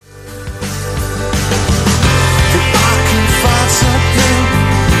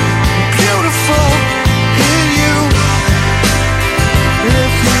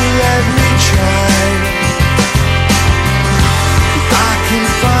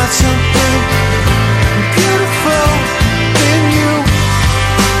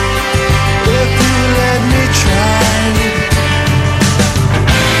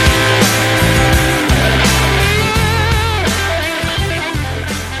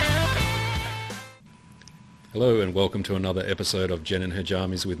Hello and welcome to another episode of Jen and Her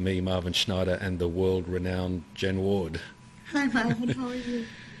Jammies with me, Marvin Schneider, and the world-renowned Jen Ward. Hi Marvin, how are you?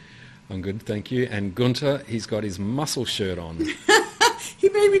 I'm good, thank you. And Gunter, he's got his muscle shirt on. He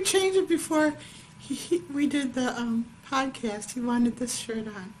made me change it before we did the podcast. He wanted this shirt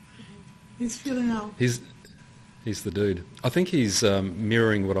on. He's feeling all... He's the dude. I think he's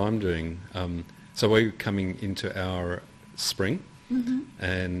mirroring what I'm doing. So we're coming into our spring,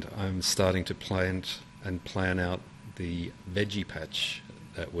 and I'm starting to plant and plan out the veggie patch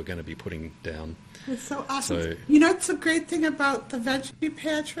that we're going to be putting down. It's so awesome. So, you know what's the great thing about the veggie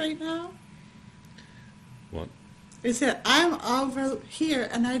patch right now? what? Is that I'm over here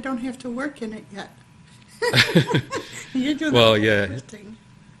and I don't have to work in it yet. You're doing Well, the yeah. lifting.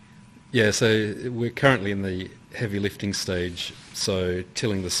 Yeah, so we're currently in the heavy lifting stage, so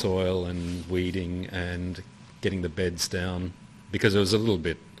tilling the soil and weeding and getting the beds down, because it was a little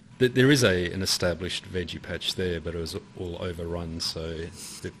bit... There is an established veggie patch there, but it was all overrun, so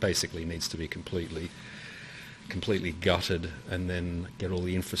it basically needs to be completely gutted and then get all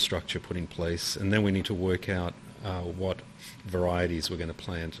the infrastructure put in place. And then we need to work out what varieties we're going to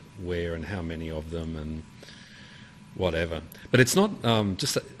plant where and how many of them and whatever. But it's not,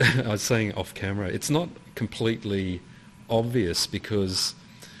 just I was saying off camera, it's not completely obvious, because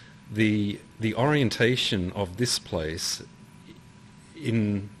the orientation of this place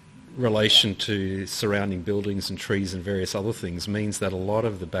in relation to surrounding buildings and trees and various other things means that a lot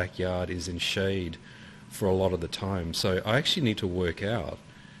of the backyard is in shade for a lot of the time. So I actually need to work out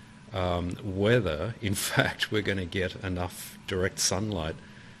whether, in fact, we're going to get enough direct sunlight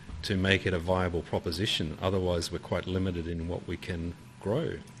to make it a viable proposition. Otherwise, we're quite limited in what we can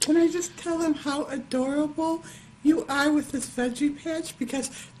grow. Can I just tell them how adorable you are with this veggie patch? Because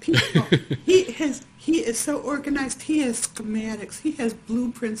people, he is so organized. He has schematics. He has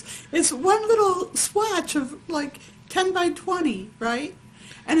blueprints. It's one little swatch of like 10 by 20, right?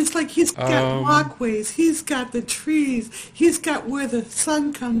 And it's like he's got walkways. He's got the trees. He's got where the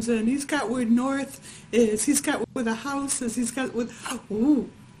sun comes in. He's got where north is. He's got where the house is. He's got with... Ooh,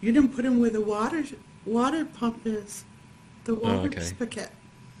 you didn't put him where the water pump is. The water spigot.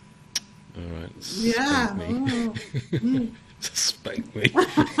 All right. Yeah. Spank me. Oh. Mm. Spank me.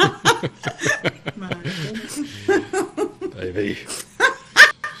 Baby.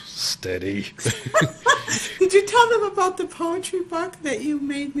 Steady. Did you tell them about the poetry book that you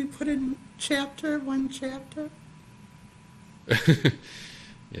made me put in one chapter?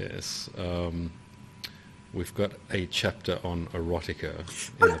 Yes. We've got a chapter on erotica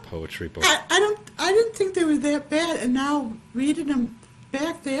in the poetry book. I didn't think they were that bad, and now reading them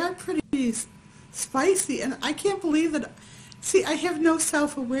back, they are pretty spicy, and I can't believe that. See, I have no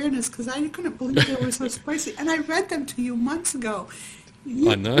self-awareness because I couldn't believe they were so spicy, and I read them to you months ago.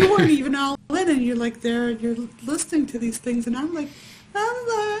 I know. You weren't even all in, and you're like there, and you're listening to these things, and I'm like,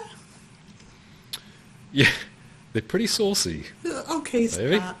 Yeah, they're pretty saucy. Okay,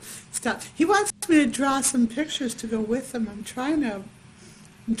 Maybe. Stop. He wants me to draw some pictures to go with them. I'm trying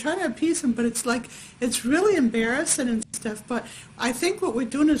to appease him, but it's really embarrassing and stuff. But I think what we're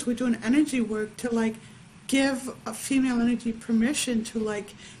doing is we're doing energy work to like give a female energy permission to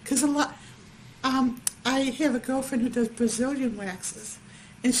like, because I have a girlfriend who does Brazilian waxes,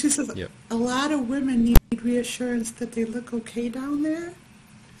 and she says a lot of women need reassurance that they look okay down there.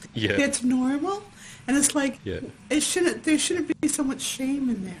 Yeah. It's normal, and it's like Yeah. there shouldn't be so much shame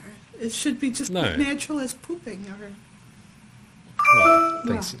in there. It should be just as natural as pooping.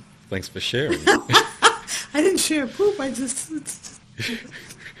 Well, thanks for sharing. I didn't share poop. It's just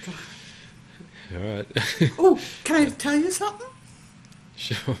All right. Oh, can I tell you something?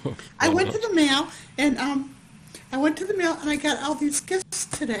 Sure. I went to the mail and I got all these gifts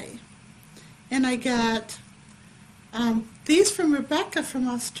today, and I got these from Rebecca from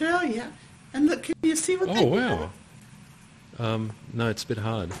Australia. And look, can you see what they wow. No, it's a bit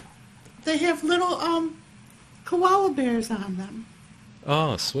hard. They have little koala bears on them.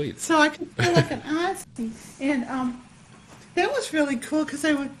 Oh, sweet. So I could feel like an Aussie. And that was really cool because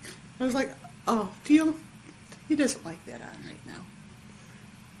I was like, oh, he doesn't like that on right now.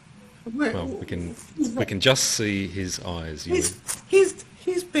 Well, we can just see his eyes.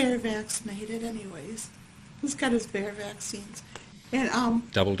 He's bear vaccinated anyways. He's got his bear vaccines. And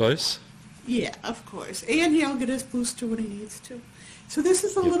double dose? Yeah, of course. And he'll get his booster when he needs to. So this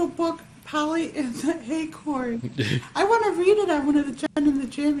is a little book, Polly and the Acorn. I want to read it on one of the Jen and the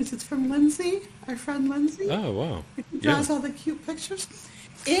Jammies. It's from Lindsay, our friend Lindsay. Oh, wow. He draws all the cute pictures.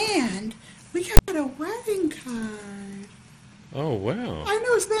 And we got a wedding card. Oh, wow. I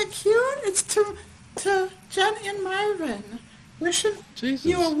know, isn't that cute? It's to Jen and Marvin. Wishing Jesus.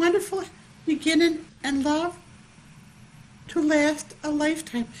 you a wonderful beginning and love to last a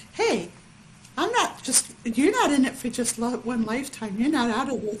lifetime. Hey, you're not in it for just one lifetime. You're not out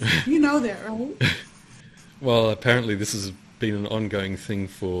of this. You know that, right? Well, apparently this has been an ongoing thing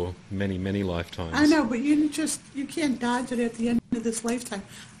for many, many lifetimes. I know, but you can't dodge it at the end of this lifetime.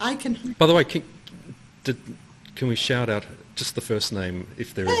 I can. By the way, can we shout out just the first name,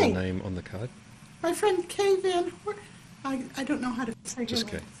 if there is a Hey, name on the card? my friend Kay Van Hort. I don't know how to say her Just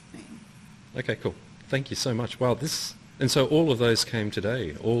last Kay. name. Okay, cool. Thank you so much. Wow, and so all of those came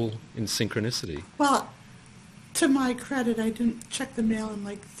today, all in synchronicity. Well, to my credit, I didn't check the mail in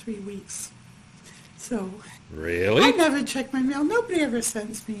like 3 weeks. So I Really? never check my mail. Nobody ever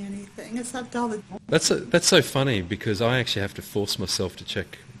sends me anything except all the. That's so funny because I actually have to force myself to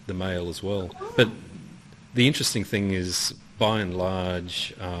check the mail as well. But the interesting thing is, by and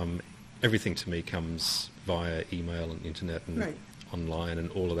large, everything to me comes via email and internet and Right. online and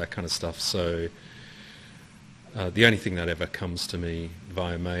all of that kind of stuff. So the only thing that ever comes to me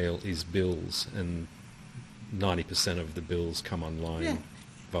via mail is bills, and 90% of the bills come online Yeah.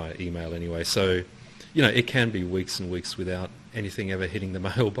 via email anyway. So, it can be weeks and weeks without anything ever hitting the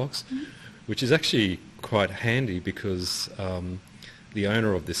mailbox, which is actually quite handy because the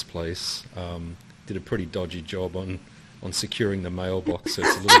owner of this place did a pretty dodgy job on securing the mailbox. So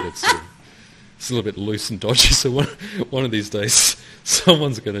it's a little bit loose and dodgy. So one of these days,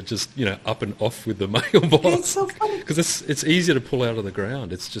 someone's going to just up and off with the mailbox. It's so funny. Because it's easier to pull out of the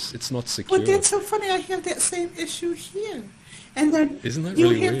ground. It's not secure. Well, that's so funny. I have that same issue here. And then Isn't that you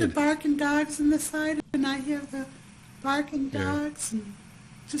really have the weird? barking dogs on the side, and I have the barking Yeah. dogs, and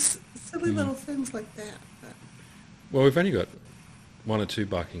just silly little things like that. But Well, we've only got one or two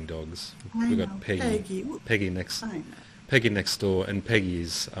barking dogs. I We've know. got Peggy. Peggy next I know. Peggy next door, and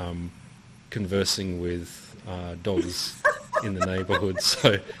Peggy's conversing with dogs in the neighbourhood.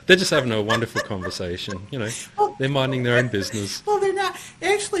 So they're just having a wonderful conversation. They're minding their own business. Well, they're not.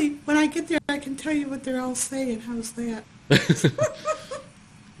 Actually, when I get there, I can tell you what they're all saying. How's that?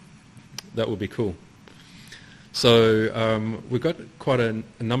 That would be cool. So we've got quite a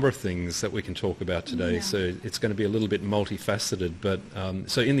number of things that we can talk about today. Yeah. So it's going to be a little bit multifaceted. But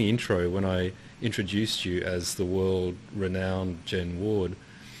so in the intro, when I introduced you as the world-renowned Jen Ward,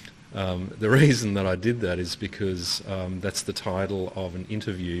 the reason that I did that is because that's the title of an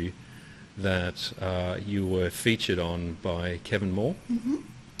interview that you were featured on by Kevin Moore.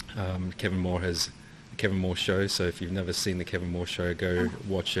 Kevin Moore has the Kevin Moore Show, so if you've never seen the Kevin Moore Show, go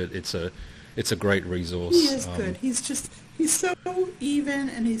watch it. It's a great resource. He is good. He's so even,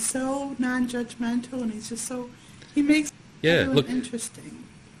 and he's so non-judgmental, and he makes everyone interesting.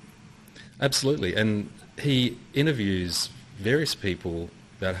 Absolutely, and he interviews various people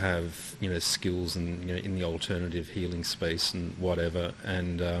that have skills and in the alternative healing space and whatever,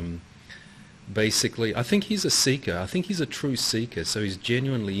 and basically I think he's a seeker. I think he's a true seeker, so he's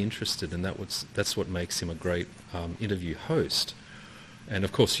genuinely interested, and that's what makes him a great interview host. And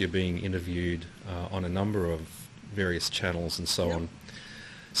of course you're being interviewed on a number of various channels and so on.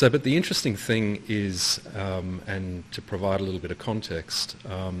 So, but the interesting thing is, and to provide a little bit of context,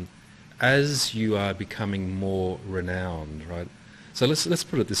 as you are becoming more renowned, right? So let's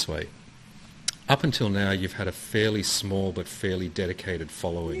put it this way. Up until now, you've had a fairly small but fairly dedicated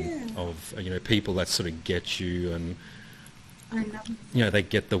following of people that sort of get you, and I know. they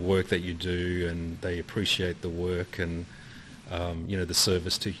get the work that you do, and they appreciate the work, and the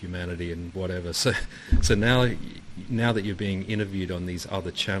service to humanity and whatever. So now that you're being interviewed on these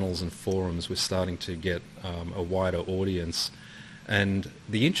other channels and forums, we're starting to get a wider audience. And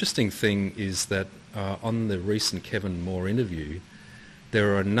the interesting thing is that on the recent Kevin Moore interview,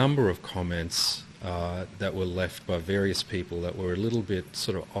 there are a number of comments that were left by various people that were a little bit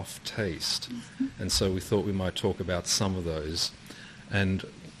sort of off taste. And so we thought we might talk about some of those. And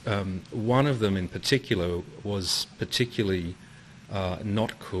one of them in particular was particularly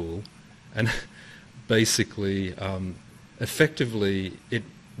not cool, and basically, effectively, it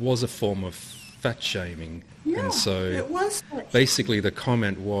was a form of fat shaming. Yeah, And so it was. basically the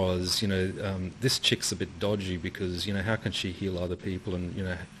comment was, this chick's a bit dodgy because, how can she heal other people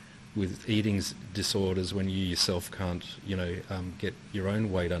and, with eating disorders when you yourself can't, get your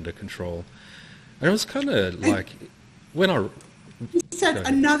own weight under control. And it was kind of like, when I... He said Go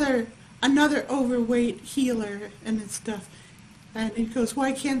ahead. another overweight healer and stuff. And he goes,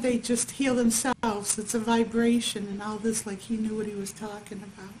 why can't they just heal themselves? It's a vibration and all this, like he knew what he was talking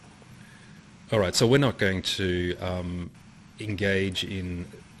about. All right, so we're not going to engage in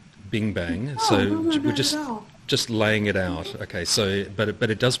Bing Bang. No, So no, we're not just at all. just laying it out. Okay, so but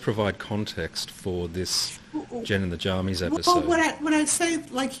it does provide context for this Jen and the Jarmies Well, episode. when I say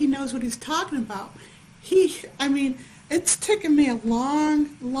like he knows what he's talking about, I mean, it's taken me a long,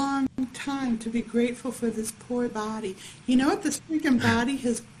 long time to be grateful for this poor body. You know what this freaking body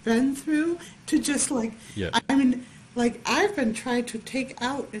has been through to just like, Yeah, I mean, like I've been tried to take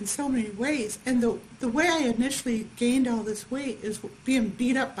out in so many ways, and the way I initially gained all this weight is being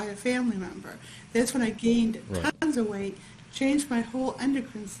beat up by a family member. That's when I gained right. tons of weight, changed my whole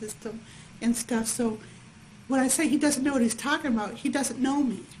endocrine system and stuff. So when I say he doesn't know what he's talking about, he doesn't know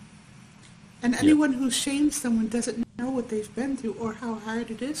me. And Yeah, anyone who shames someone doesn't know what they've been through or how hard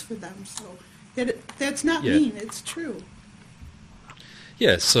it is for them. So that's not yeah. mean, it's true.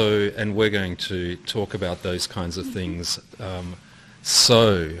 Yeah, so, and we're going to talk about those kinds of things. I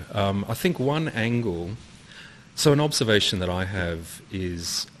think one angle, so an observation that I have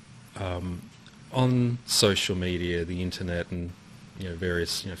is on social media, the internet and,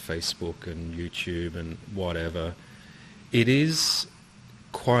 various, Facebook and YouTube and whatever, it is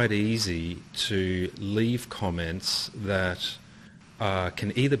quite easy to leave comments that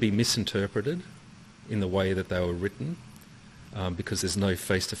can either be misinterpreted in the way that they were written, because there's no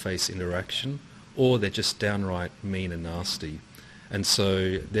face-to-face interaction, or they're just downright mean and nasty. And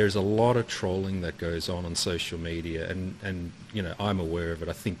so there's a lot of trolling that goes on social media, and I'm aware of it.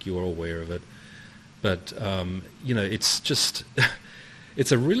 I think you're aware of it. But it's just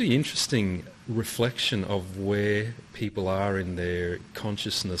it's a really interesting reflection of where people are in their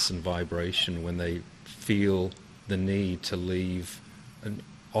consciousness and vibration when they feel the need to leave an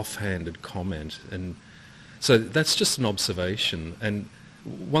offhanded comment. And so that's just an observation. And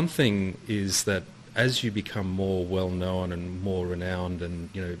one thing is that as you become more well-known and more renowned and,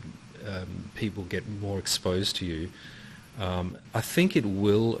 people get more exposed to you, I think it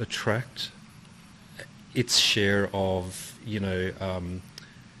will attract its share of,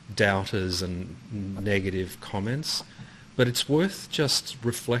 doubters and negative comments. But it's worth just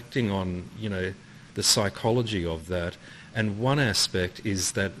reflecting on, the psychology of that. And one aspect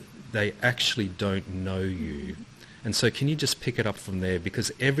is that they actually don't know you. And so can you just pick it up from there? Because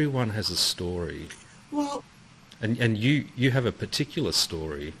everyone has a story. Well, And you have a particular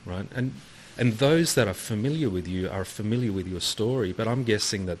story, right? And those that are familiar with you are familiar with your story. But I'm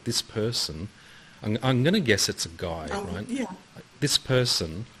guessing that this person, I'm going to guess it's a guy, right? yeah. This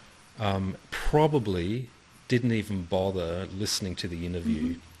person probably didn't even bother listening to the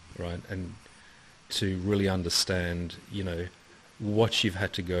interview, right? And to really understand, what you've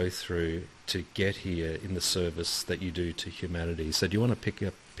had to go through to get here in the service that you do to humanity. So do you want to pick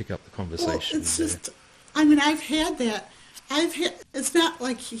up the conversation? Well, it's there? just, I mean, I've had that. It's not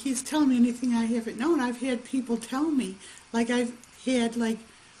like he's telling me anything I haven't known. I've had people tell me, like I've had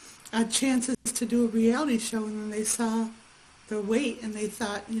chances to do a reality show, and then they saw the weight and they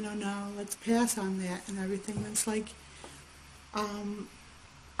thought, no, let's pass on that and everything. And it's like,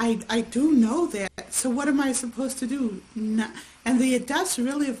 I do know that. So what am I supposed to do? And the adults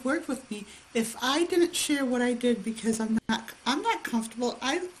really have worked with me. If I didn't share what I did because I'm not comfortable.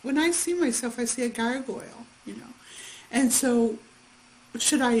 When I see myself, I see a gargoyle, And so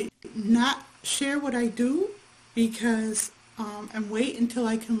should I not share what I do because and wait until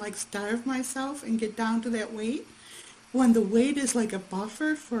I can starve myself and get down to that weight when the weight is like a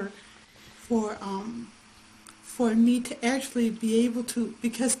buffer for me to actually be able to,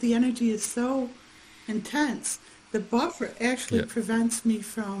 because the energy is so intense, the buffer actually prevents me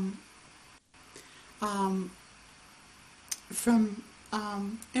from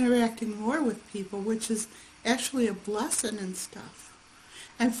interacting more with people, which is actually a blessing and stuff.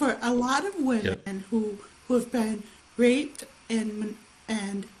 And for a lot of women who have been raped and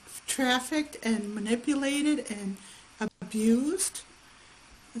trafficked and manipulated and abused,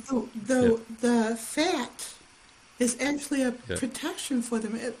 the fat is actually a protection for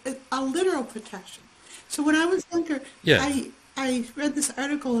them, a literal protection. So when I was younger, I read this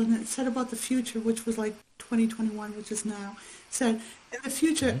article and it said about the future, which was like 2021, which is now, said in the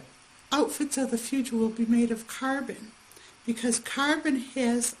future, outfits of the future will be made of carbon because carbon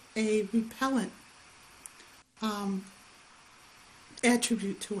has a repellent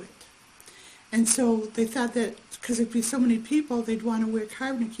attribute to it. And so they thought that because there'd be so many people, they'd want to wear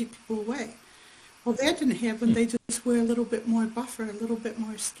carbon to keep people away. Well, that didn't happen. They just wear a little bit more buffer, a little bit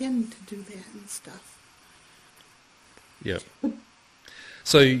more skin to do that and stuff. Yeah.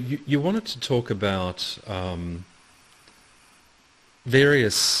 So you wanted to talk about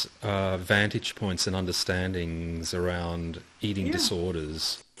various vantage points and understandings around eating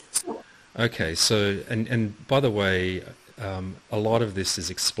disorders. Okay, so, and by the way, a lot of this is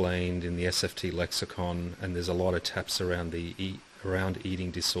explained in the SFT lexicon, and there's a lot of taps around around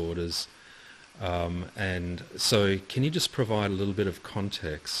eating disorders. And so, can you just provide a little bit of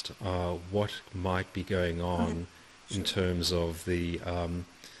context? What might be going on in terms of the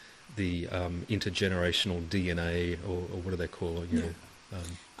intergenerational DNA, or what do they call it?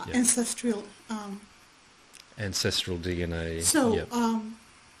 Ancestral. Ancestral DNA. So, Yep.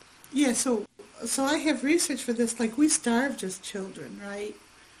 yeah, so I have research for this. Like, we starved as children, right?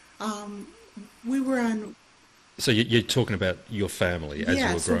 We were on. So you're talking about your family as you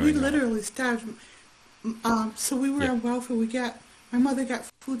Yeah, were so we growing up. literally starved. So we were Yep. on welfare. My mother got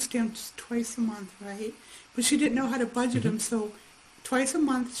food stamps twice a month, right? But she didn't know how to budget them, so twice a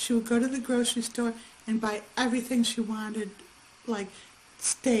month she would go to the grocery store and buy everything she wanted, like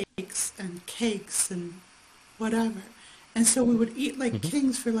steaks and cakes and whatever. And so we would eat like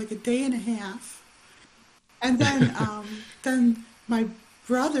kings for like a day and a half. And then my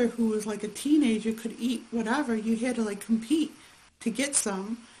brother, who was like a teenager, could eat whatever. You had to like compete to get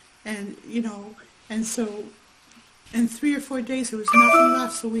some, and and so in 3 or 4 days there was nothing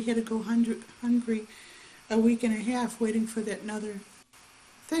left. So we had to go hungry a week and a half, waiting for that another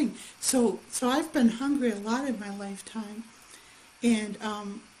thing. So I've been hungry a lot in my lifetime, and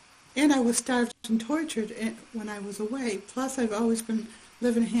I was starved and tortured when I was away. Plus, I've always been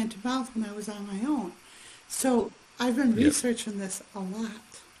living hand to mouth when I was on my own. So I've been Yep. researching this a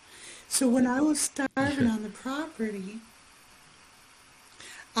lot. So when I was starving on the property,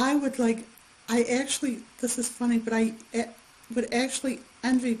 this is funny, but I would actually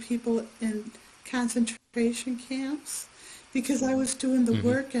envy people in concentration camps, because I was doing the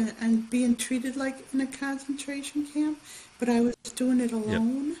work and being treated like in a concentration camp, but I was doing it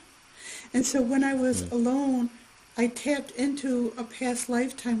alone. And so when I was alone, I tapped into a past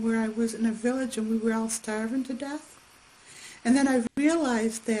lifetime where I was in a village and we were all starving to death. And then I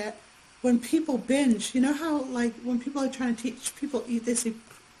realized that when people binge, you know how like when people are trying to teach people eat, they say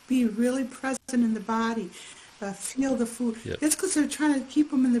be really present in the body, feel the food. Yep. That's because they're trying to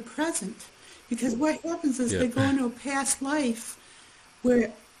keep them in the present. Because what happens is they go into a past life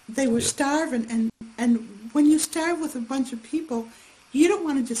where they were starving, and when you starve with a bunch of people, you don't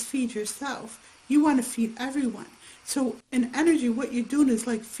want to just feed yourself. You want to feed everyone. So in energy, what you're doing is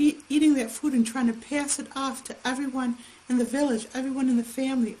like eating that food and trying to pass it off to everyone in the village, everyone in the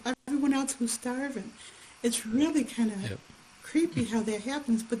family, everyone else who's starving. It's really kind of creepy how that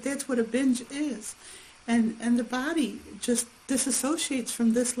happens, but that's what a binge is. And the body just disassociates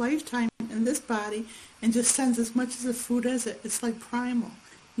from this lifetime and this body and just sends as much of the food as it. It's like primal.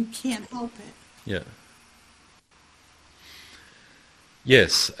 You can't help it. Yeah.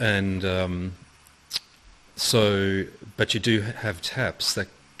 Yes, and but you do have taps that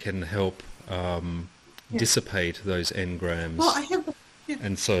can help dissipate those engrams. Well, I have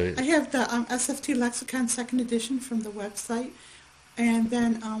and so I have the SFT Lexicon second edition from the website, and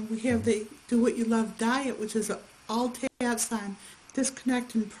then we have the Do What You Love diet, which is all taps on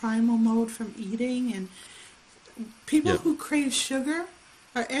disconnect and primal mode from eating, and people who crave sugar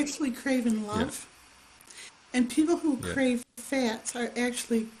are actually craving love, and people who crave fats are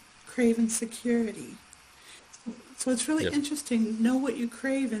actually craving security. So it's really interesting. Know what you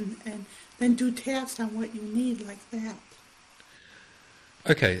crave and then do taps on what you need like that.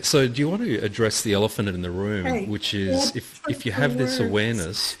 Okay, so do you want to address the elephant in the room, Hey, which is bad if you choice have of this words.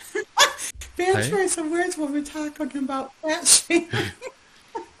 awareness? Bad Hey? choice of words when we're talking about fat shaming.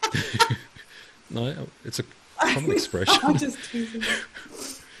 No, it's a common expression. I'm just teasing.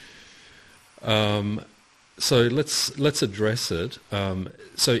 So let's address it.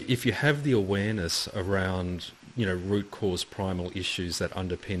 So if you have the awareness around root cause primal issues that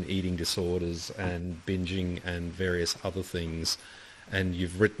underpin eating disorders and binging and various other things, and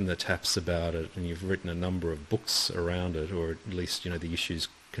you've written the taps about it, and you've written a number of books around it, or at least the issues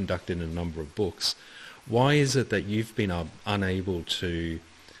conducted in a number of books, why is it that you've been unable to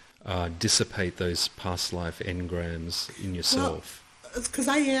dissipate those past life engrams in yourself? Well, it's because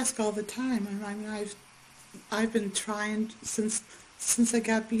I ask all the time. I mean, I've been trying since I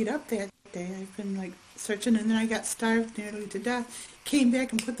got beat up that day. I've been like searching, and then I got starved nearly to death. Came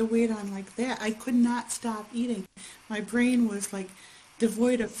back and put the weight on like that. I could not stop eating. My brain was like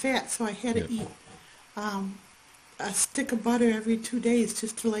devoid of fat, so I had to eat a stick of butter every 2 days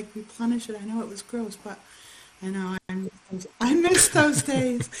just to like replenish it. I know it was gross, but I know I miss those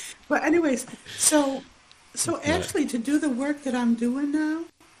days. But anyways, so actually to do the work that I'm doing now,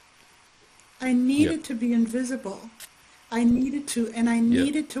 I needed to be invisible. I needed to, and I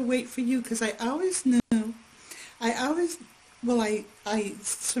needed to wait for you, because I always knew, I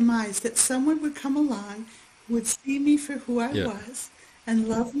surmised that someone would come along would see me for who I Yeah. was and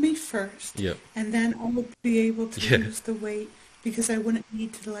love me first, Yeah. and then I would be able to Yeah. lose the weight because I wouldn't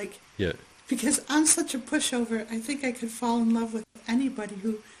need to like, Yeah. because I'm such a pushover. I think I could fall in love with anybody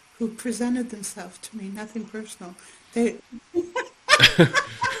who presented themselves to me. Nothing personal. They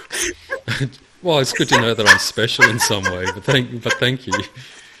Well, it's good to know that I'm special in some way, but thank you.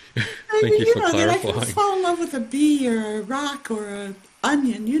 I Thank mean, you you for know that I can clarifying. fall in love with a bee or a rock or a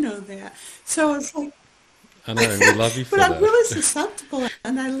onion. You know that. So it's like, I know, and we love you but for I'm that. really susceptible,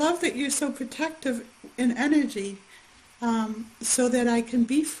 and I love that you're so protective in energy, so that I can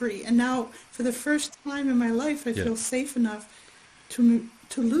be free. And now, for the first time in my life, I Yeah. feel safe enough to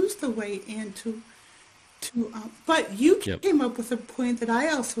lose the weight and to. But you Yep. came up with a point that I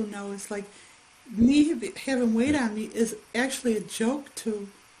also know is like me having weight Yep. on me is actually a joke to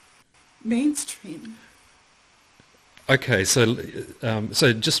mainstream. Okay, so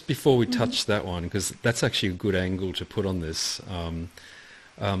just before we touch that one, because that's actually a good angle to put on this.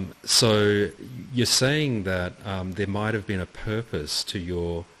 So you're saying that there might have been a purpose to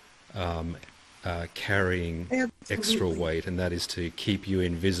your um, carrying extra Absolutely. weight, and that is to keep you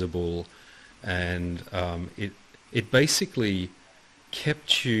invisible, and it basically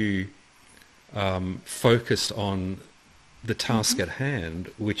kept you focused on the task Hmm. at hand,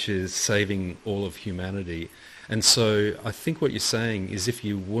 which is saving all of humanity. And so I think what you're saying is if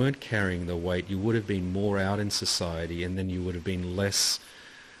you weren't carrying the weight, you would have been more out in society, and then you would have been less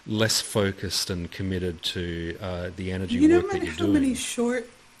focused and committed to the energy You know work that you're how many doing. short,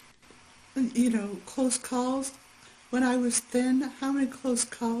 close calls when I was thin? How many close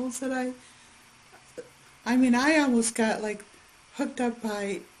calls that I mean, I almost got like hooked up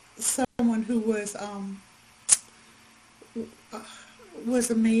by someone who was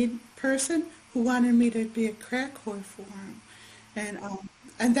a maid person who wanted me to be a crack whore for him.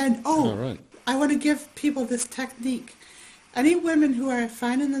 And then, All oh, right. I want to give people this technique. Any women who are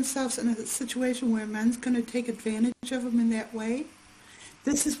finding themselves in a situation where a man's going to take advantage of them in that way,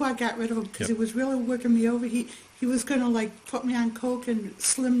 this is why I got rid of him because Yep. he was really working me over. He was going to like put me on coke and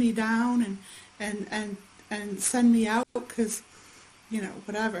slim me down and and and send me out because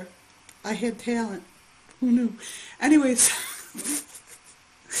whatever. I had talent. Who knew? Anyways,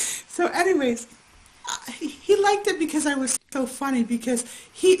 so anyways, he liked it because I was so funny because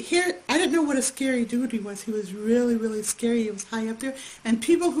I didn't know what a scary dude he was. He was really, really scary. He was high up there. And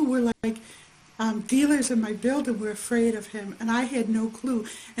people who were like dealers in my building were afraid of him, and I had no clue.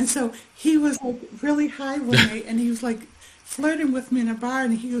 And so he was like really high one night, and he was like flirting with me in a bar,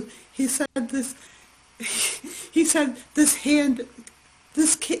 and he said this he said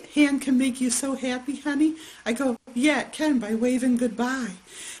hand can make you so happy, honey. I go, yeah, it can by waving goodbye.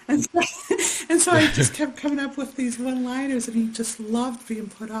 And so, and so I just kept coming up with these one-liners, and he just loved being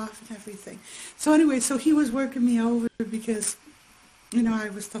put off and everything. So anyway, so he was working me over because, I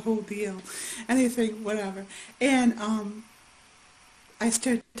was the whole deal. Anything, whatever. And I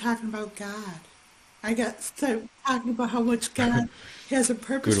started talking about God. I got started talking about how much God has a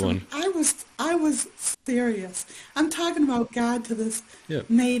purpose Good for me. one. I was serious. I'm talking about God to this Yep.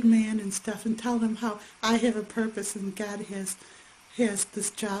 made man and stuff, and telling him how I have a purpose and God has this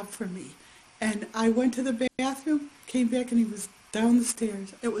job for me. And I went to the bathroom, came back, and he was down the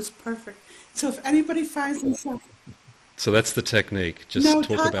stairs. It was perfect. So if anybody finds themselves, So that's the technique. Just no,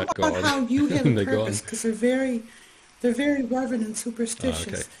 talk talk about about God, how you have a and they're purpose gone. because they're very reverent and Oh, okay.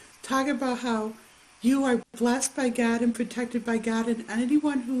 superstitious. Talk about how you are blessed by God and protected by God, and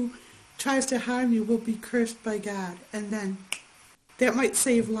anyone who tries to harm you will be cursed by God. And then that might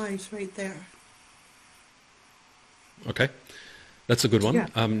save lives right there. Okay. That's a good one. Yeah.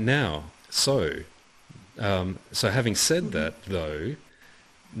 So having said Hmm. that, though,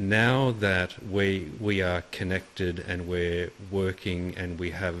 now that we are connected and we're working and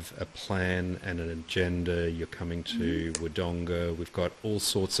we have a plan and an agenda, you're coming to Wodonga, we've got all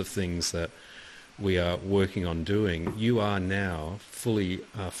sorts of things that we are working on doing. You are now Yeah,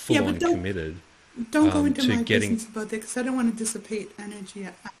 full but on committed don't go into to my getting. business about that because I don't want to dissipate energy.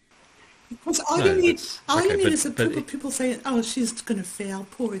 Because all you No, need, that's all you okay, need is a but group of people saying, "Oh, she's gonna fail,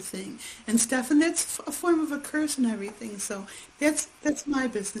 poor thing," and stuff, and that's a form of a curse and everything. So that's my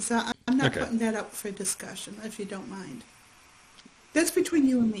business. I'm not okay. putting that up for discussion, if you don't mind. That's between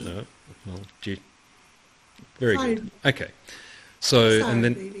you and me. No, well, very good. Sorry, Okay. So, and sorry,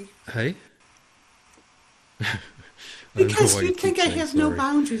 then, baby. hey, I don't know Because why you you keep think I saying have no sorry.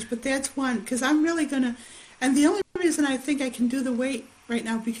 boundaries, but that's one. Because I'm really gonna, and the only reason I think I can do the weight right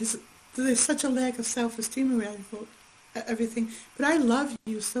now because there's such a lack of self-esteem around everything. But I love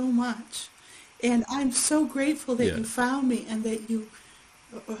you so much, and I'm so grateful that Yeah, you found me and that you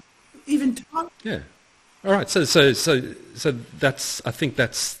even talk. yeah. All right. So that's, I think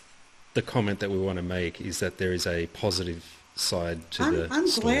that's the comment that we want to make, is that there is a positive side to the I'm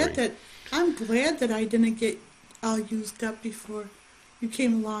glad story. that I didn't get all used up before you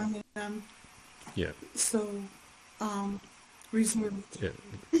came along, and Yeah. so reserved. Yeah.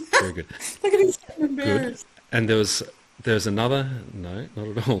 Very good. Look at he's getting Good. embarrassed. And there's another, no,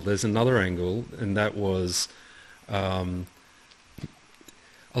 not at all. There's another angle, and that was um,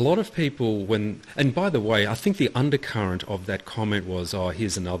 a lot of people and by the way, I think the undercurrent of that comment was, oh,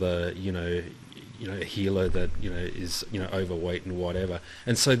 here's another, healer that, is, overweight and whatever.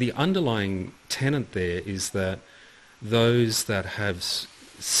 And so the underlying tenet there is that those that have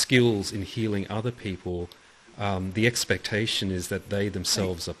skills in healing other people, the expectation is that they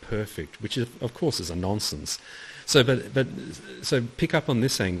themselves are perfect, which of course is a nonsense. So, so pick up on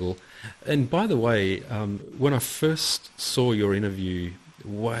this angle. And by the way, when I first saw your interview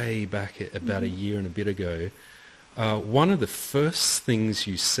way back about a year and a bit ago, one of the first things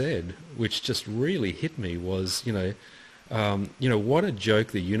you said, which just really hit me, was, what a joke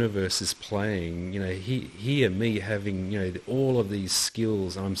the universe is playing. Here me having, all of these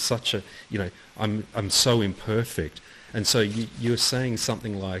skills, and I'm such a, I'm so imperfect. And so you're saying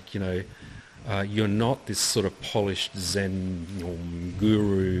something like, you're not this sort of polished Zen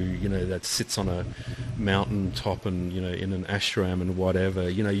guru, that sits on a mountain top and, in an ashram and whatever.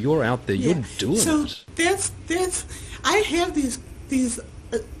 You're out there, Yeah. you're doing So it. that's I have these.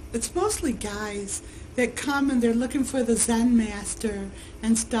 It's mostly guys that come and they're looking for the Zen master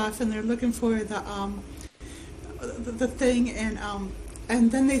and stuff, and they're looking for the thing,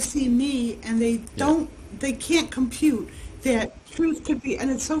 and then they see me and they can't compute that truth could be, and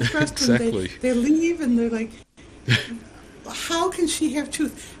it's so frustrating. Exactly. They leave and they're like, how can she have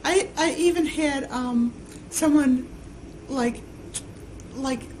truth? I even had someone like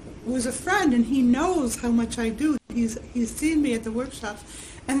was a friend, and he knows how much I do. He's seen me at the workshops,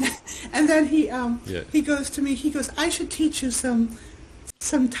 and and then Yeah. he goes to me. He goes, I should teach you some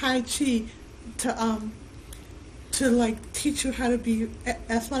Tai Chi to like teach you how to be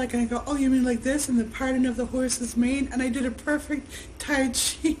athletic. And I go, oh, you mean like this, and the parting of the horse's mane? And I did a perfect Tai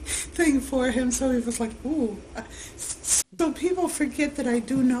Chi thing for him, so he was like, ooh. So people forget that I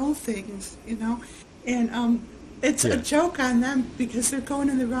do know things, and it's a Yeah. joke on them because they're going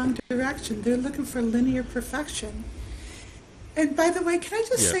in the wrong direction. They're looking for linear perfection. And by the way, can I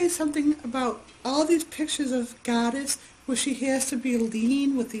just Yeah. say something about all these pictures of Goddess where she has to be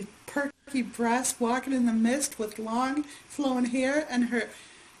lean with these perky breasts, walking in the mist with long flowing hair and her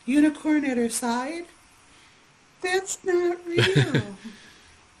unicorn at her side? That's not real.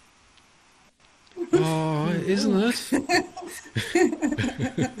 Oh, isn't it?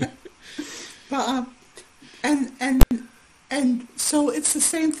 But and so it's the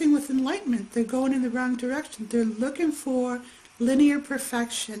same thing with enlightenment. They're going in the wrong direction. They're looking for linear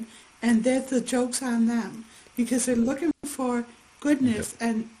perfection, and that's the joke's on them because they're looking for goodness. Yep.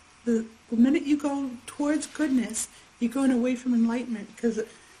 And the minute you go towards goodness, you're going away from enlightenment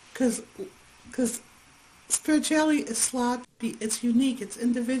because spirituality is sloppy. It's unique. It's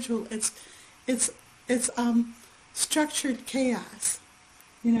individual. It's structured chaos.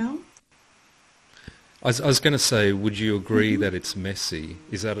 You know. I was going to say, would you agree that it's messy?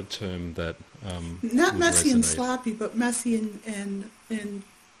 Is that a term that Not would messy and resonate? sloppy, but messy and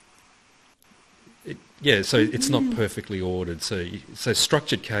Yeah, so it's not perfectly ordered. So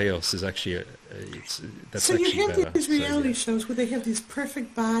structured chaos is actually that's so you actually have better. these So, reality yeah. shows where they have these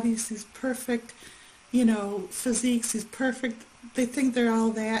perfect bodies, these perfect, physiques, these perfect. They think they're all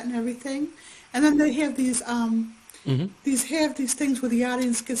that and everything, and then they have these Hmm. these things where the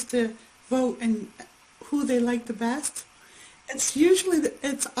audience gets to vote and who they like the best.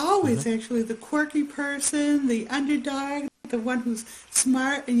 It's always actually the quirky person, the underdog, the one who's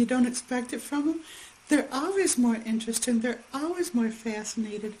smart and you don't expect it from them. They're always more interesting. They're always more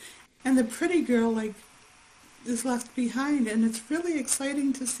fascinated, and the pretty girl is left behind, and it's really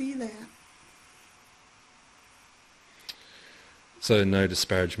exciting to see that. So no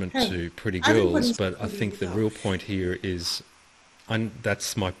disparagement Hey, to pretty girls, everybody's but I pretty, think the though. real point here is, and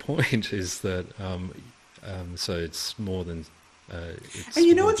that's my point, is that so it's more than it's And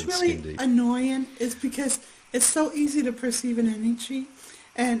you know more what's than really skin deep. annoying is because it's so easy to perceive an energy.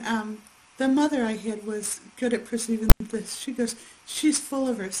 And the mother I had was good at perceiving this. She goes, she's full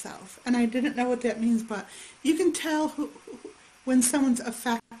of herself. And I didn't know what that means, but you can tell when someone's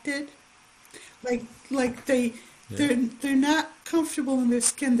affected. Like Yeah. they're not comfortable in their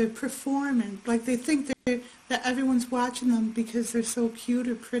skin. They're performing. Like they think that everyone's watching them because they're so cute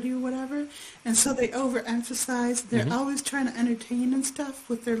or pretty or whatever. And so they overemphasize. They're always trying to entertain and stuff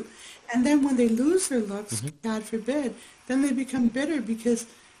with their, and then when they lose their looks, God forbid, then they become bitter because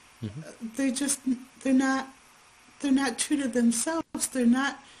they just, they're not, they're not true to themselves. They're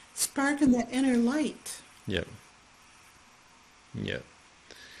not sparking that inner light. Yep. Yep.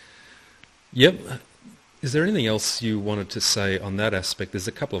 Yep. Is there anything else you wanted to say on that aspect? There's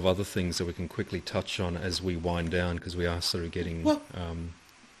a couple of other things that we can quickly touch on as we wind down because we are sort of getting... Well,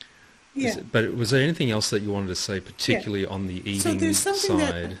 yeah. But was there anything else that you wanted to say, particularly on the eating So there's something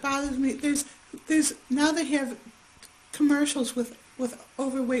side? that bothers me. There's now they have commercials with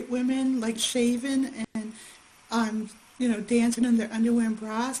overweight women like shaving and dancing in their underwear and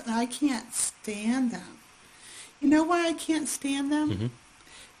bras, and I can't stand them. You know why I can't stand them?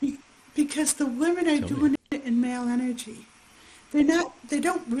 Because the women are doing it in male energy. They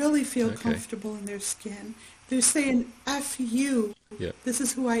don't really feel comfortable in their skin. They're saying F you. Yeah. This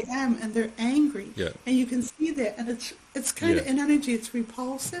is who I am, and they're angry. Yeah. And you can see that, and it's kind of in energy. It's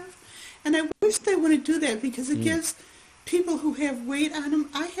repulsive, and I wish they wouldn't do that because it gives people who have weight on them.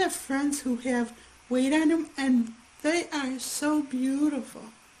 I have friends who have weight on them, and they are so beautiful.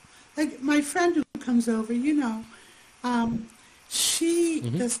 Like my friend who comes over, she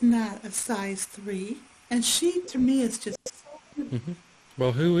is not a size 3, and she to me is just so beautiful.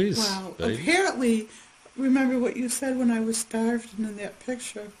 Well, who is? Well, babe? apparently, remember what you said when I was starved and in that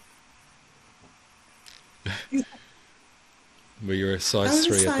picture. Were you a I size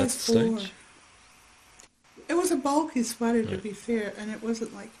was 3 a at that size 4. stage? It was a bulky sweater, to be fair, and it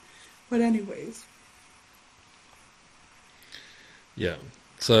wasn't like... But anyways. Yeah.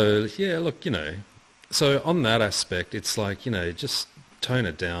 So, yeah, look, so on that aspect, it's like, just tone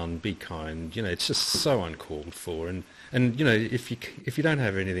it down, be kind. It's just so uncalled for. And if you don't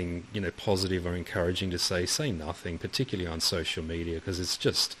have anything, positive or encouraging to say nothing, particularly on social media, because it's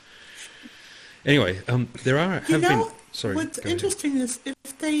just... Anyway, there are... Sorry, what's go ahead. interesting is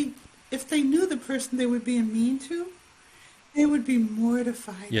if they knew the person they were being mean to, they would be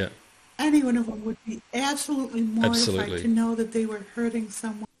mortified. Yeah. Any one of them would be absolutely mortified to know that they were hurting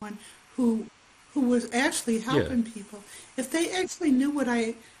someone who was actually helping people. If they actually knew what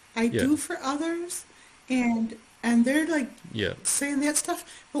I do for others, and they're like saying that stuff.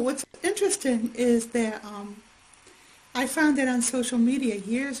 But what's interesting is that I found that on social media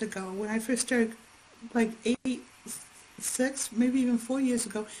years ago when I first started, like 6, maybe even 4 years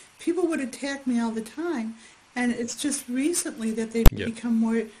ago, people would attack me all the time, and it's just recently that they've become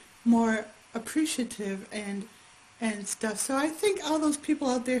more appreciative and stuff. So I think all those people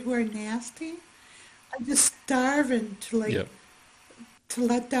out there who are nasty are just starving to to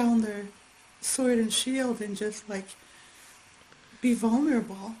let down their sword and shield and just be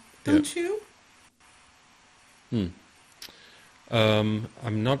vulnerable. Don't you?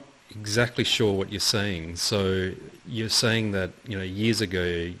 I'm not exactly sure what you're saying. So you're saying that years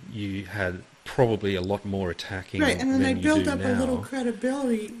ago you had probably a lot more attacking, right? And then than I built up now. a little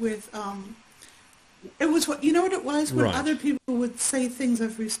credibility with. It was what what it was when other people would say things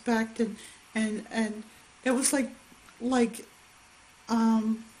of respect and it was like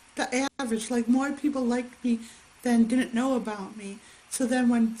the average, like more people liked me than didn't know about me. So then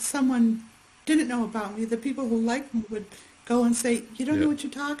when someone didn't know about me, the people who liked me would go and say, you don't know what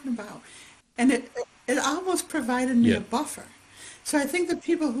you're talking about. And it almost provided me a buffer. So I think the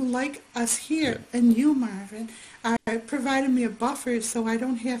people who like us here, and you, Marvin, are providing me a buffer so I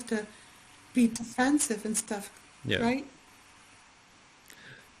don't have to be defensive and stuff, right?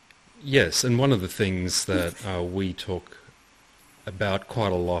 Yes, and one of the things that we talk about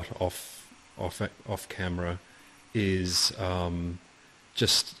quite a lot off camera is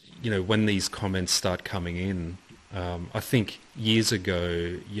just when these comments start coming in. I think years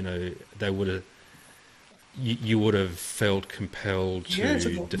ago, they would have you would have felt compelled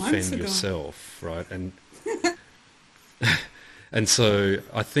to defend yourself, right? And and so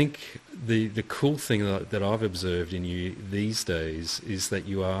I think the cool thing that I've observed in you these days is that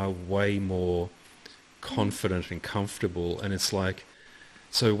you are way more confident and comfortable, and it's like,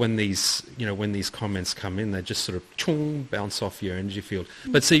 so when these comments come in, they just sort of chung, bounce off your energy field.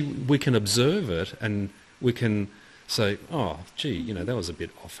 But see, we can observe it and we can say, oh, gee, that was a bit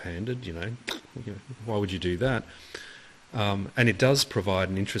offhanded, why would you do that? And it does provide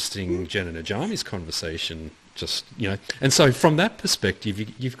an interesting Jen and Ajami's conversation, and so from that perspective,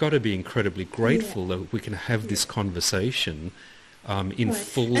 you've got to be incredibly grateful that we can have this conversation in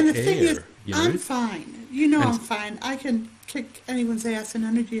full and the air. thing is, you I'm know? fine. You know And I'm fine. I can kick anyone's ass in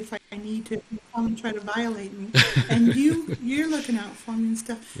energy if I need to. If you come and try to violate me. And you're looking out for me and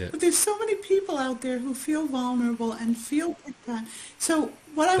stuff. yeah, But there's so many people out there who feel vulnerable and feel picked on. So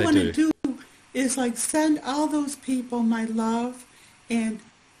what I they want to do. do is like send all those people my love and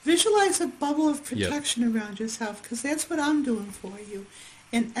visualize a bubble of Yep, protection around yourself because that's what I'm doing for you.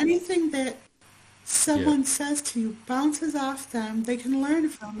 And anything that yep, someone says to you bounces off them, they can learn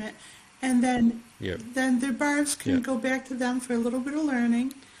from it, and then yep, then their bars can yep, go back to them for a little bit of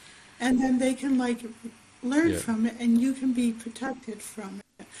learning, and then they can like learn yep, from it, and you can be protected from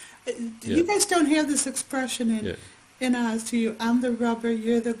it. You yep, guys don't have this expression yep. in Oz, do you? I'm the rubber,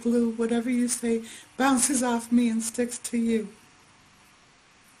 you're the glue. Whatever you say bounces off me and sticks to you.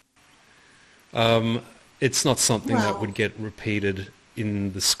 It's not something that Well, would get repeated in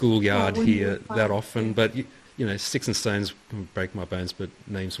the well, schoolyard when you were here that five, often, yeah. but you know, sticks and stones can break my bones, but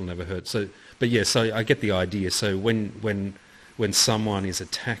names will never hurt. So, but yeah, so I get the idea. So when someone is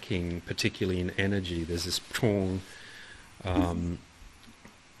attacking, particularly in energy, there's this strong. Um,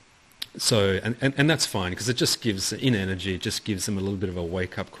 so and that's fine because it just gives in energy. It just gives them a little bit of a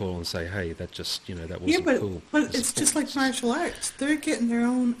wake up call and say, hey, that just that Yeah, wasn't but cool. but it's just like martial arts. They're getting their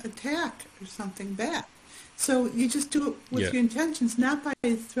own attack or something back. So you just do it Yeah, with your intentions, not by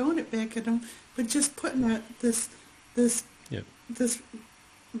throwing it back at them, but just putting this yeah, this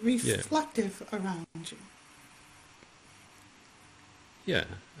yeah, reflective around you. yeah,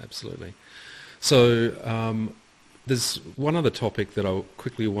 absolutely. So there's one other topic that I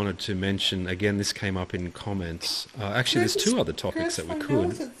quickly wanted to mention. Again, this came up in comments. Can Actually, I there's just two other topics scratch that we my could,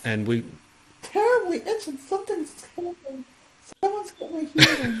 nose? It's and we. terribly itching. Something's happening. Someone's got my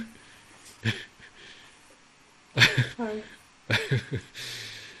hearing. Sorry.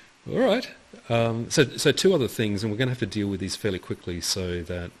 All right. So two other things, and we're going to have to deal with these fairly quickly so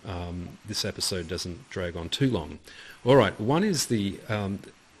that this episode doesn't drag on too long. All right. One is the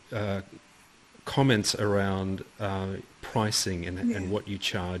uh, comments around pricing Yeah. and what you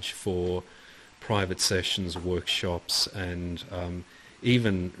charge for private sessions, workshops, and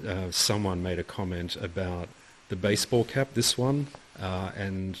even someone made a comment about the baseball cap, this one,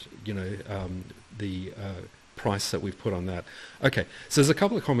 and the price that we've put on that. Okay, so there's a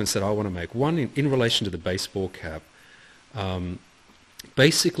couple of comments that I want to make. One in relation to the baseball cap.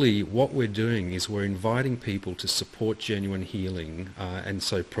 Basically, what we're doing is we're inviting people to support genuine healing, and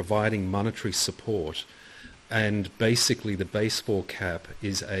so providing monetary support. And basically, the baseball cap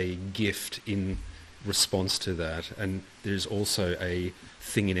is a gift in response to that. And there's also a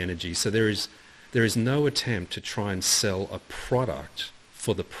thing in energy. So there is no attempt to try and sell a product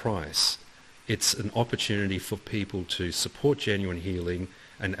for the price. It's an opportunity for people to support genuine healing,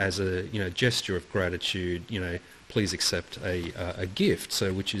 and as a gesture of gratitude, please accept a gift.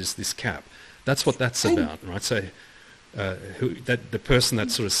 So, which is this cap. That's what that's And about, right? So, the person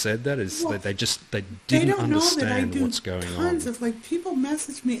that sort of said that is well, that they they didn't don't know that I understand do what's going tons on. of like people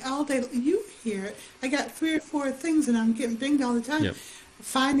message me all day. You hear it. I got 3 or 4 things, and I'm getting binged all the time. Yep,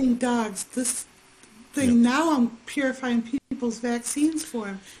 Finding dogs. This yep, thing now. I'm purifying people's vaccines for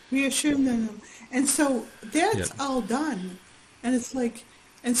them, reassuring them, and so yep, that's all done. And it's like,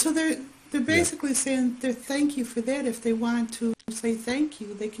 and so they're yep. basically saying they're thank you for that. If they want to say thank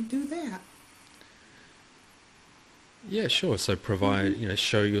you, they can do that. Yeah, sure. So Hmm. provide,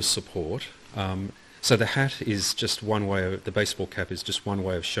 show your support. So the hat is just one way of, the baseball cap is just one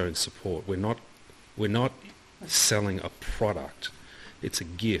way of showing support. We're not selling a product. It's a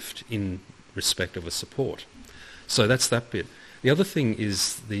gift in respect of a support. So that's that bit. The other thing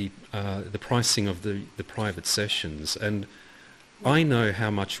is the pricing of the private sessions, and I know how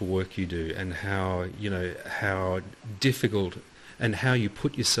much work you do and how difficult and how you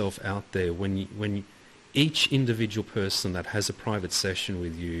put yourself out there when each individual person that has a private session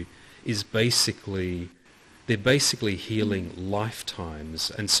with you is they're basically healing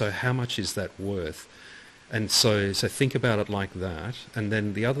lifetimes, and so how much is that worth? And so think about it like that. And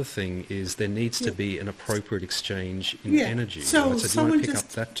then the other thing is there needs to Yeah. be an appropriate exchange in Yeah. energy, So right? So do you want someone to pick up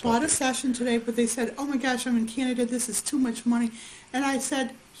just that bought a topic? session today, but they said, "Oh my gosh, I'm in Canada. This is too much money." And I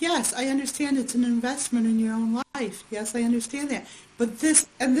said, "Yes, I understand it's an investment in your own life. Yes, I understand that. But this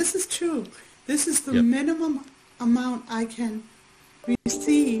is true. This is the Yep. minimum amount I can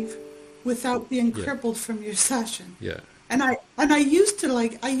receive without being Yeah. crippled from your session." Yeah. And I used to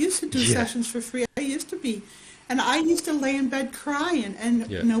do Yeah. sessions for free. And I used to lay in bed crying, and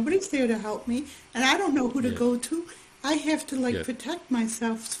Yeah. nobody's there to help me, and I don't know who to Yeah. go to. I have to like Yeah. protect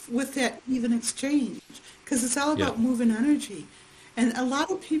myself with that even exchange, because it's all Yeah. about moving energy. And a lot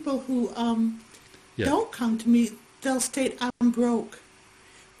of people who Yeah. don't come to me, they'll state I'm broke.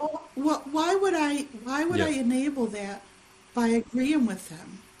 Why would I Yeah, enable that by agreeing with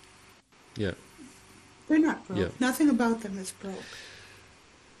them? yeah, They're not yeah. broke. Nothing about them is broke.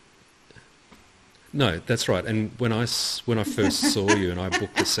 No, that's right. And when I first saw you and I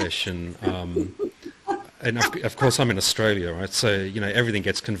booked the session, and of course I'm in Australia, right? So everything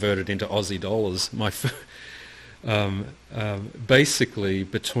gets converted into Aussie dollars. Basically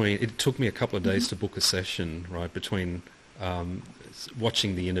between it took me a couple of days to book a session, right? Between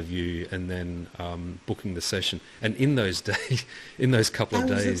watching the interview and then booking the session, and in those days, in those couple I of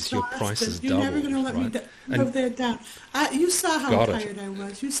was days, your prices exhausted. You're never going to doubled, let me right? live And that down. You saw how got it. tired I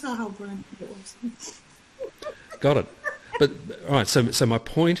was. You saw how burned it was. Got it. But all right, so my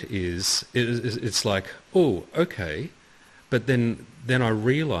point is, it's like, oh, okay, but then I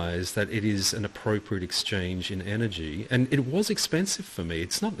realised that it is an appropriate exchange in energy, and it was expensive for me.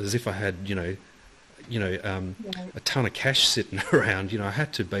 It's not as if I had Right. a ton of cash sitting around. I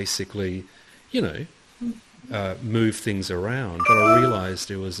had to basically, you know, move things around. But I realised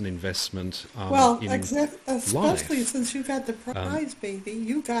it was an investment Well, in especially life. since you got the Um, prize, baby.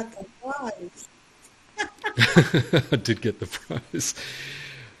 You got the prize. I did get the prize.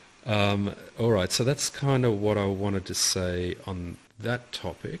 All right, so that's kind of what I wanted to say on that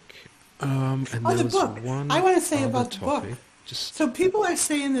topic. And Oh, there the was book. I one want to say other about the book. topic. Just So people are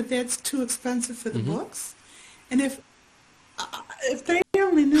saying that that's too expensive for the hmm books, and if they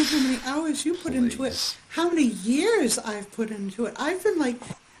only knew how many hours you put into it, please. how many years I've put into it. I've been like,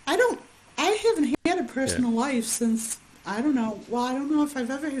 I don't, I haven't had a Yeah, personal life since, I don't know, well, I don't know if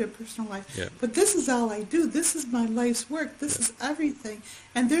I've ever had a personal life, yeah, but this is all I do. This is my life's work. This yeah, is everything.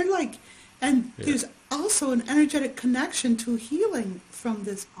 And they're like, and yeah, there's also an energetic connection to healing from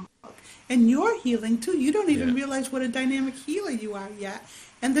this book. And you're healing too. You don't even yeah, realize what a dynamic healer you are yet.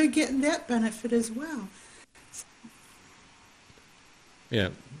 And they're getting that benefit as well. yeah.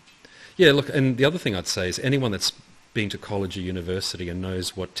 Yeah, look, and the other thing I'd say is anyone that's been to college or university and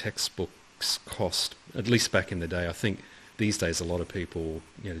knows what textbooks cost, at least back in the day, I think these days a lot of people,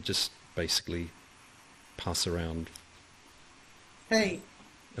 just basically pass around Hey,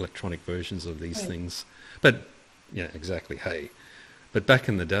 electronic versions of these hey. things. But, yeah, exactly, hey. But back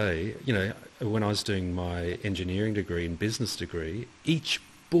in the day, when I was doing my engineering degree and business degree, each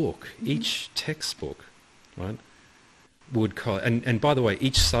book, each textbook, right, would cost, and by the way,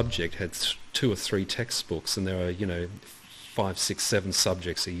 each subject had two or three textbooks, and there are, 5, 6, 7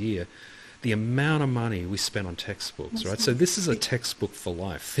 subjects a year. The amount of money we spent on textbooks, That's right? not So this is a crazy. textbook for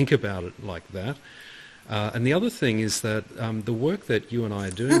life. Think about it like that. And the other thing is that the work that you and I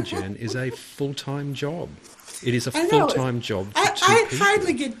are doing, Jen, is a full-time job. It is a I know. full-time job for I, two I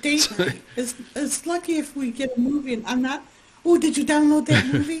hardly people. get date So, night. It's lucky if we get a movie and I'm not. Oh, did you download that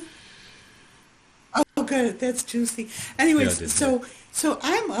movie? Oh, good. That's juicy. yeah, I Anyways, did, yeah. so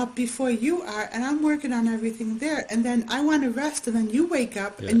I'm up before you are, and I'm working on everything there. And then I want to rest, and then you wake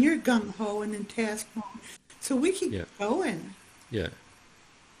up, Yeah, and you're gung ho and in task mode. So we keep yeah, going. yeah,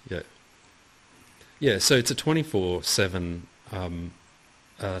 yeah. Yeah, so it's a 24/7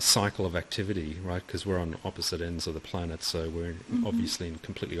 cycle of activity, right? Because we're on opposite ends of the planet, so we're obviously in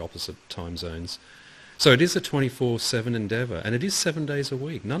completely opposite time zones. So it is a 24/7 endeavour, and it is 7 days a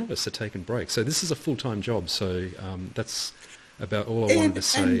week. None of us are taking breaks. So this is a full-time job. So that's about all I wanted to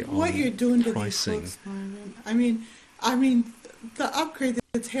say And what on you're doing to these pricing. books, Marvin. I mean, the upgrade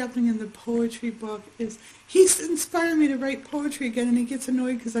that's happening in the poetry book is he's inspiring me to write poetry again, and he gets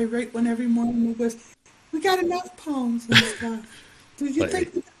annoyed because I write one every morning. And he goes, "We got enough poems and stuff." Did you Play.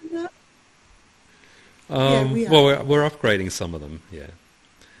 think we got enough? Yeah, we Well, are. we're upgrading some of them, yeah.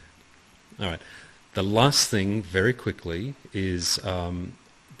 All right. The last thing, very quickly, is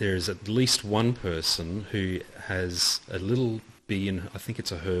there's at least one person who has a little bee in, I think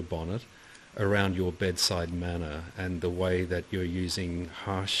it's a herb bonnet, around your bedside manner and the way that you're using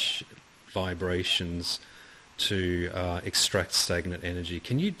harsh vibrations to extract stagnant energy.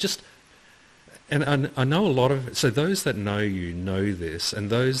 Can you just, and I know a lot of, so those that know you know this, and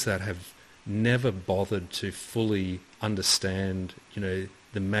those that have never bothered to fully understand,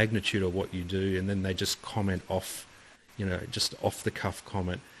 the magnitude of what you do, and then they just comment off, just off the cuff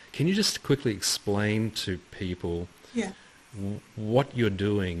comment. Can you just quickly explain to people Yeah. what you're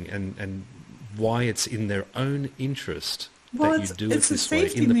doing and why it's in their own interest Well, that you do it it's a this way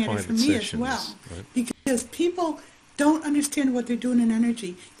safety in the matter for private me as sessions, well, right? because people don't understand what they're doing in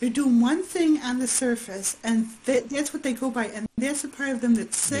energy. They're doing one thing on the surface, and that's what they go by, and that's the part of them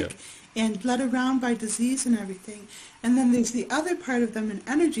that's Yeah, sick and led around by disease and everything. And then there's the other part of them in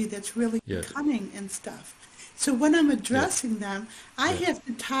energy that's really yeah, cunning and stuff. So when I'm yeah, addressing them, I yeah, have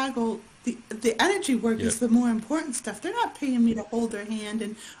to toggle the energy work Yep. is the more important stuff. They're not paying me to hold their hand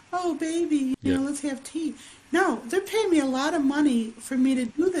and, oh baby, Yep. let's have tea. No, they're paying me a lot of money for me to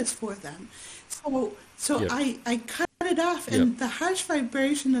do this for them. So Yep. I cut it off, Yep. and the harsh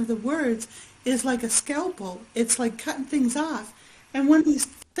vibration of the words is like a scalpel. It's like cutting things off. And when these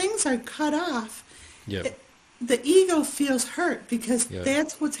things are cut off, Yep. the ego feels hurt because Yep.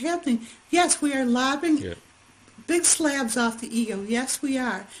 that's what's happening. Yes, we are lobbing Yep. big slabs off the ego. Yes, we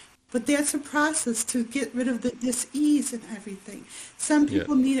are. But that's a process to get rid of the dis-ease and everything. Some Yep.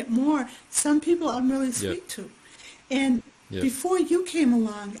 people need it more. Some people I'm really Yep. sweet to. And Yep. before you came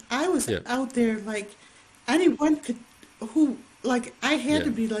along, I was Yep. out there like anyone could, who, like, I had to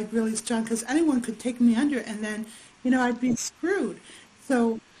Yep. be like really strong because anyone could take me under and then, I'd be screwed.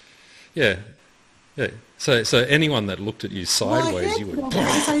 So, Yeah. Yeah. So anyone that looked at you well, I sideways, had you to would.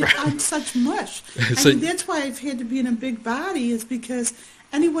 because I'm such mush. I So mean, that's why I've had to be in a big body is because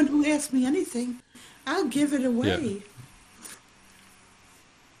anyone who asks me anything, I'll give it yeah. away.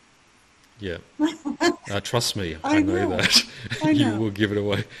 Yeah. Trust me, I I know know. that. I You know. will give it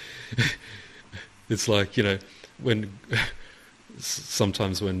away. It's like, when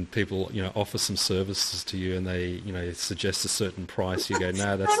sometimes when people, offer some services to you and they, suggest a certain price, you go,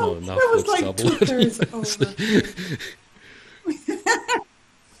 no, that's not enough, That was let's like double it. two-thirds over.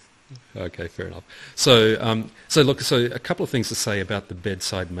 Okay, fair enough. So look, so a couple of things to say about the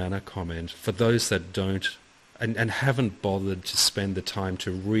bedside manner comment. For those that don't and haven't bothered to spend the time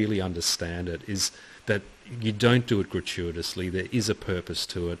to really understand it, is that you don't do it gratuitously. There is a purpose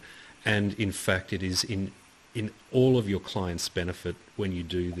to it, and in fact, it is in all of your clients' benefit when you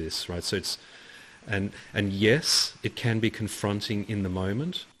do this, right? So it's and yes, it can be confronting in the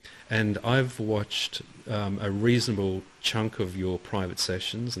moment. And I've watched a reasonable chunk of your private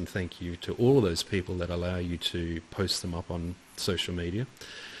sessions, and thank you to all of those people that allow you to post them up on social media.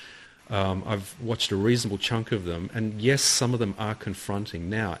 I've watched a reasonable chunk of them, and yes, some of them are confronting.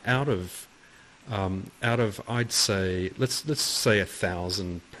 Now, out of I'd say let's say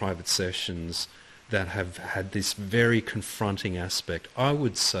 1,000 private sessions that have had this very confronting aspect, I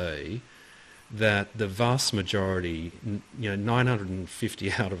would say that the vast majority,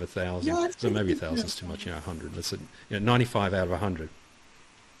 950 out of 1,000, No, that's so maybe pretty 1,000 is too much, 100. Let's say, 95 out of 100.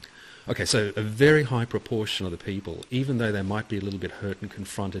 Okay, so a very high proportion of the people, even though they might be a little bit hurt and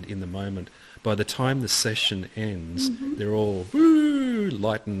confronted in the moment, by the time the session ends, they're all woo,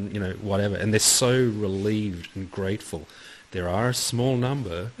 light and whatever, and they're so relieved and grateful. There are a small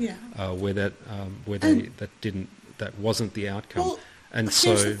number Yeah. where that And- that wasn't the outcome. Well, And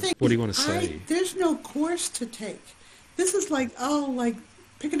here's so, the thing, what do you want to say? there's no course to take. This is like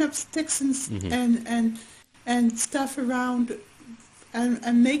picking up sticks and Mm-hmm. and stuff around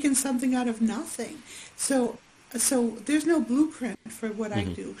and making something out of nothing. So there's no blueprint for what I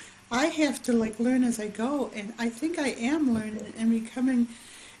Mm-hmm. do. I have to learn as I go, and I think I am learning and becoming.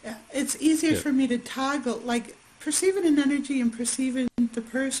 It's easier Yeah. for me to toggle perceiving an energy and perceiving the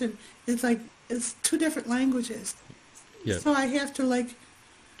person is it's two different languages. Yeah, So I have to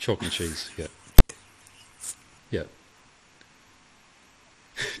chalk and cheese. Yeah, yeah.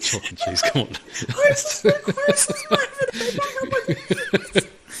 Chalk and cheese. Come on. horses,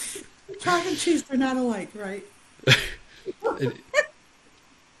 chalk and cheese are not alike, right?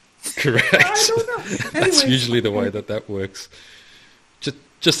 Correct. I don't know. That's Anyway, usually the way that works.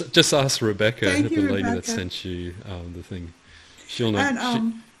 Just ask Rebecca, Thank the you, lady that Rebecca. sent you the thing. She'll know.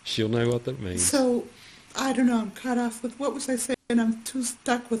 And She'll know what that means. so I don't know. I'm cut off with what was I saying? I'm too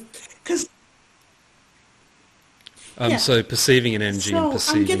stuck with because yeah. So perceiving an energy and So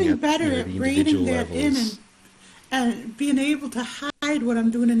perceiving I'm getting at better the at individual reining that in levels. and being able to hide what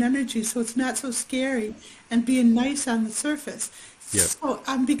I'm doing in energy so it's not so scary and being nice on the surface. Yep. So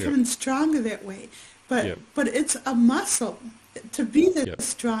I'm becoming stronger that way. But Yep. but it's a muscle to be this Yep.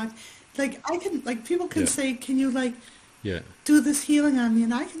 strong. People can Yep. say, can you Yeah, do this healing on me?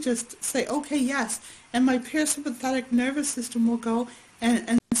 And I can just say, okay, yes. And my parasympathetic nervous system will go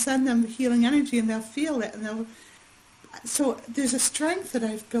and send them healing energy and they'll feel it so there's a strength that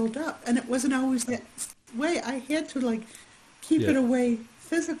I've built up, and it wasn't always that way. I had to keep it Yeah. away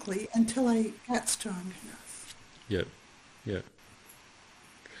physically until I got strong enough. yeah, yeah.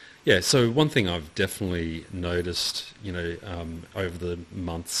 Yeah, so one thing I've definitely noticed, over the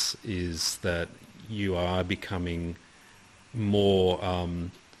months is that you are becoming more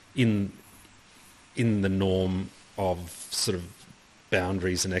in the norm of sort of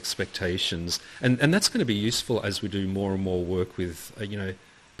boundaries and expectations, and that's going to be useful as we do more and more work with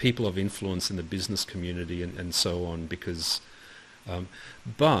people of influence in the business community and so on, because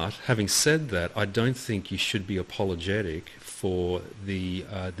But having said that, I don't think you should be apologetic for the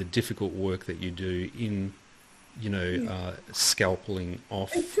difficult work that you do in, scalpeling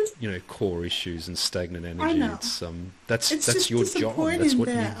off, It's just, core issues and stagnant I energy. know. That's It's that's just your job. That's disappointing what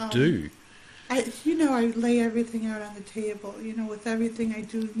that, you do. I lay everything out on the table, with everything I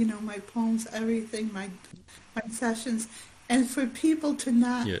do, my poems, everything, my sessions, and for people to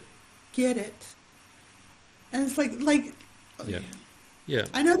not Yeah, get it. And it's like, oh, yeah, yeah. yeah,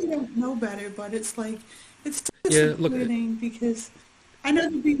 I know they don't know better, but it's like, it's yeah. Look, disappointing because I know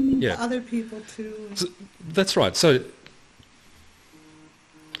they're being mean yeah, to other people too. so, that's right. So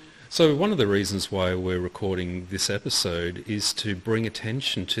one of the reasons why we're recording this episode is to bring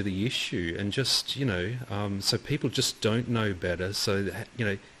attention to the issue and just, so people just don't know better. So,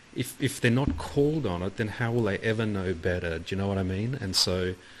 if they're not called on it, then how will they ever know better? Do you know what I mean? And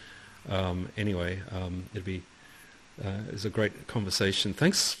so, anyway, it's a great conversation.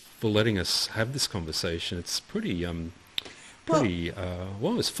 Thanks for letting us have this conversation. It's pretty, Well,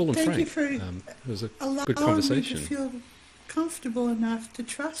 it's full and thank you frank. for It was a allowing good me to conversation. feel comfortable enough to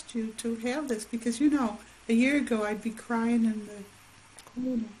trust you to have this because a year ago I'd be crying in the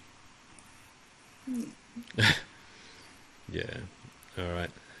corner. Yeah. All right.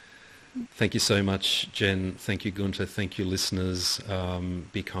 Thank you so much, Jen. Thank you, Gunter. Thank you, listeners.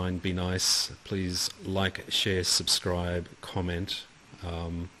 Be kind, be nice. Please like, share, subscribe, comment.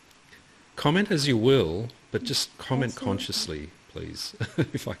 Comment as you will, but just comment Absolutely. consciously, please,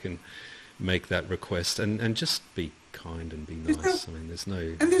 if I can make that request. And just be kind and be There's no, nice. I mean, and there's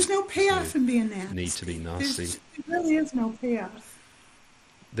no there's no payoff in being need to be nasty. nasty. There really is no payoff.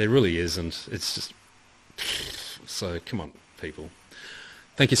 There really isn't. It's just... So, come on, people.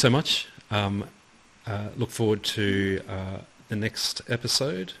 Thank you so much. Look forward to the next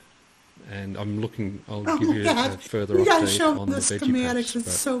episode, and I'll Oh give my you a God, further you gotta update show on the the veggie schematics. patch. It's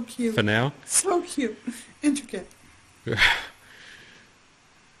But so cute, for now, so cute, intricate.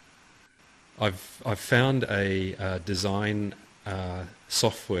 I've found a design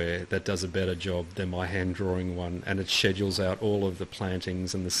software that does a better job than my hand drawing one, and it schedules out all of the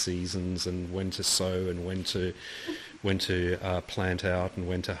plantings and the seasons and when to sow and when to plant out and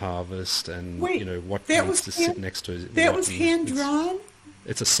when to harvest and Wait, what that needs was to hand, sit next to that what. was And hand drawn.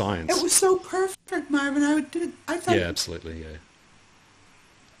 it's a It science. was so perfect, Marvin. I thought. Yeah, absolutely. Yeah.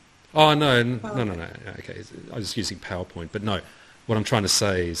 Oh no, Oh, no. okay. Okay, I was using PowerPoint, but no. What I'm trying to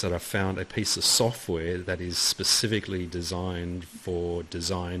say is that I found a piece of software that is specifically designed for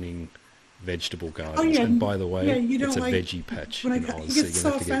designing vegetable Oh gardens. yeah, And by the yeah. way, You it's don't a like veggie patch when in he Oz, so you're gets going to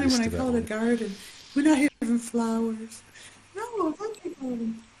so have to get offended used when I to that call it a one. garden. We're not having flowers. No, a veggie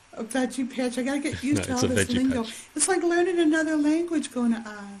garden. A veggie patch. I gotta get No, used to it's all a this veggie lingo. patch. It's like learning another language going to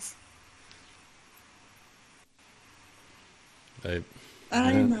Oz. I,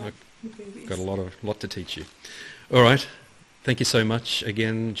 I yeah, know, I've you got babies. a lot to teach you. All right. Thank you so much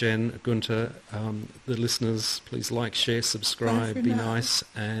again, Jen, Gunter. The listeners, please like, share, Bye subscribe, for be now. nice,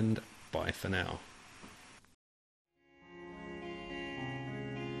 and bye for now.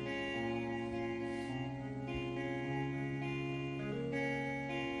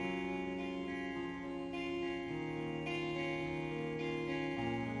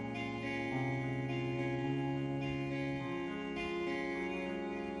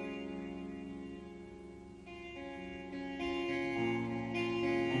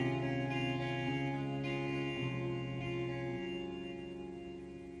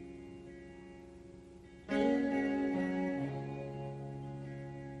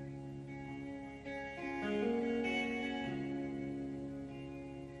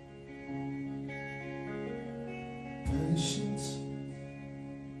 Patience,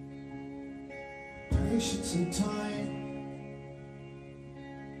 patience and time.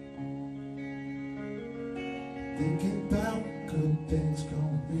 Thinking about good things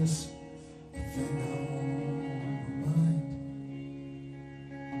gonna miss a thing on my mind.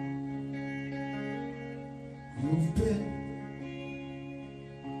 You've been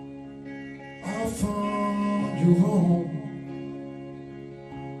off on your own,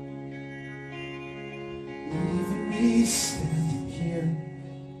 leaving me standing here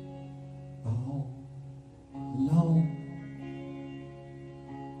all alone.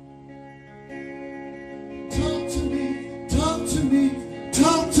 Talk to me, talk to me,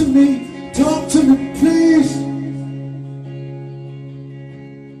 talk to me, talk to me, please.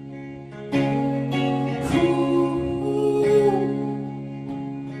 Ooh,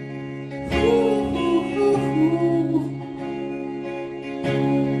 ooh, ooh, ooh.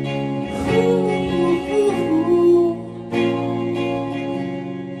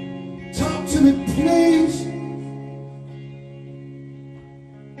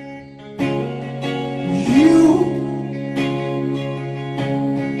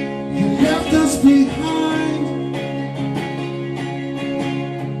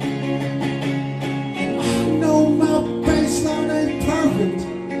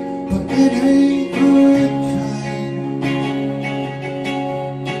 it ain't the right kind.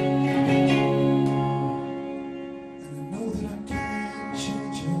 And I know that I can't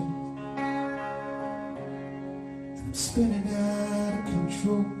change it. And I'm spinning out of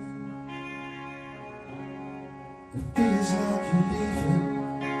control. It feels like you're leaving.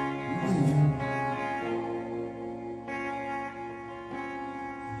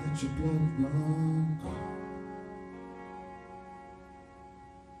 Let your blood run cold.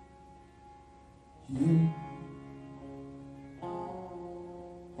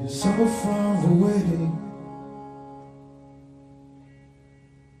 You're so far away.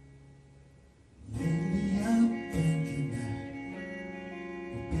 Lately I'm thinking that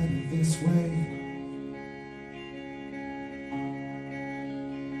we're better this way.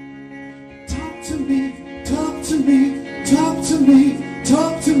 Talk to me, talk to me, talk to me.